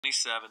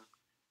27,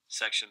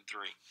 Section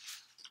 3.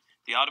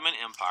 The Ottoman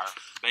Empire,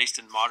 based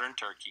in modern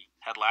Turkey,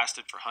 had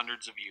lasted for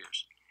hundreds of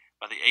years.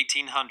 By the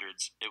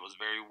 1800s, it was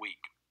very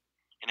weak.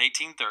 In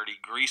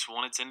 1830, Greece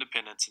won its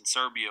independence and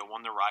Serbia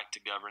won the right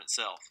to govern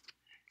itself.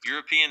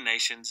 European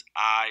nations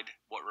eyed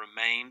what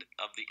remained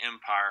of the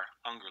empire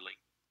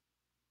hungrily.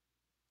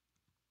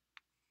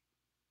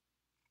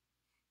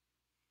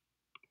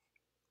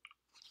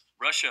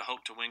 Russia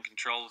hoped to win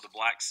control of the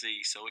Black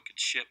Sea so it could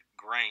ship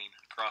grain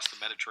across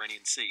the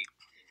Mediterranean Sea.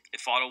 It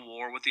fought a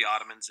war with the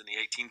Ottomans in the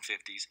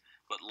 1850s,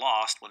 but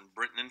lost when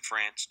Britain and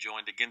France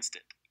joined against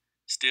it.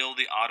 Still,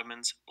 the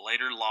Ottomans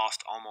later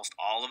lost almost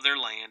all of their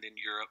land in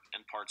Europe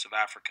and parts of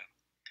Africa.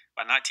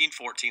 By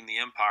 1914, the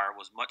empire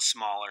was much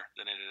smaller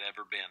than it had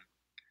ever been.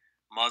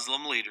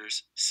 Muslim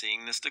leaders,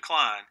 seeing this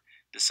decline,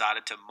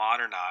 decided to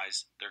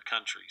modernize their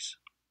countries.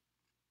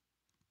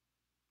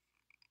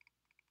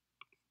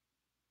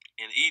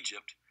 In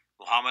Egypt,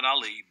 Muhammad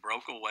Ali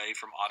broke away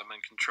from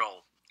Ottoman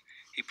control.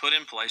 He put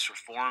in place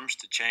reforms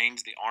to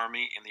change the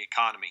army and the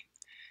economy.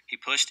 He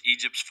pushed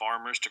Egypt's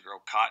farmers to grow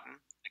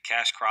cotton, a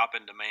cash crop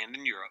in demand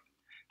in Europe.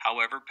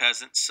 However,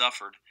 peasants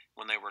suffered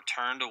when they were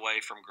turned away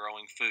from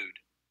growing food.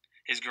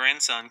 His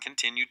grandson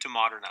continued to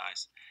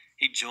modernize.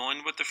 He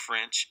joined with the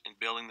French in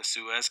building the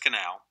Suez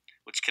Canal,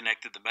 which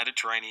connected the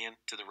Mediterranean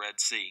to the Red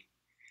Sea.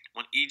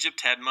 When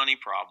Egypt had money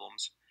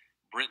problems,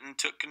 Britain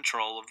took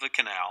control of the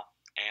canal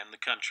and the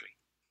country.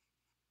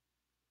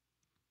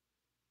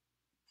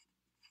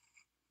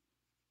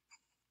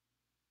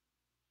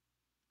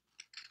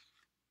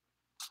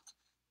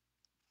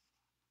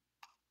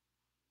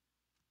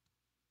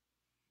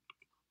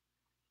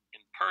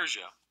 In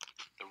Persia,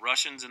 the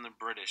Russians and the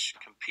British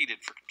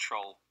competed for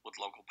control with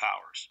local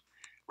powers.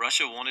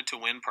 Russia wanted to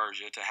win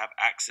Persia to have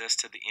access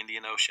to the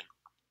Indian Ocean.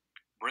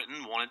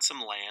 Britain wanted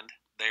some land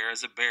there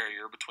as a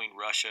barrier between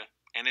Russia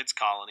and its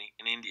colony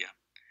in India.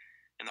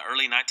 In the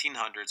early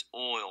 1900s,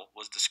 oil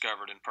was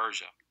discovered in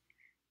Persia.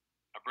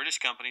 A British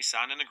company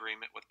signed an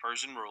agreement with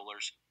Persian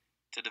rulers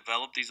to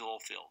develop these oil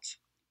fields.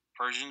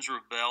 Persians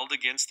rebelled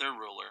against their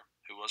ruler,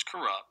 who was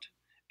corrupt,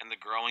 and the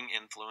growing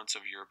influence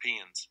of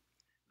Europeans.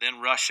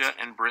 Then Russia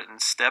and Britain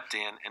stepped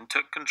in and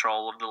took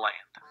control of the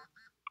land.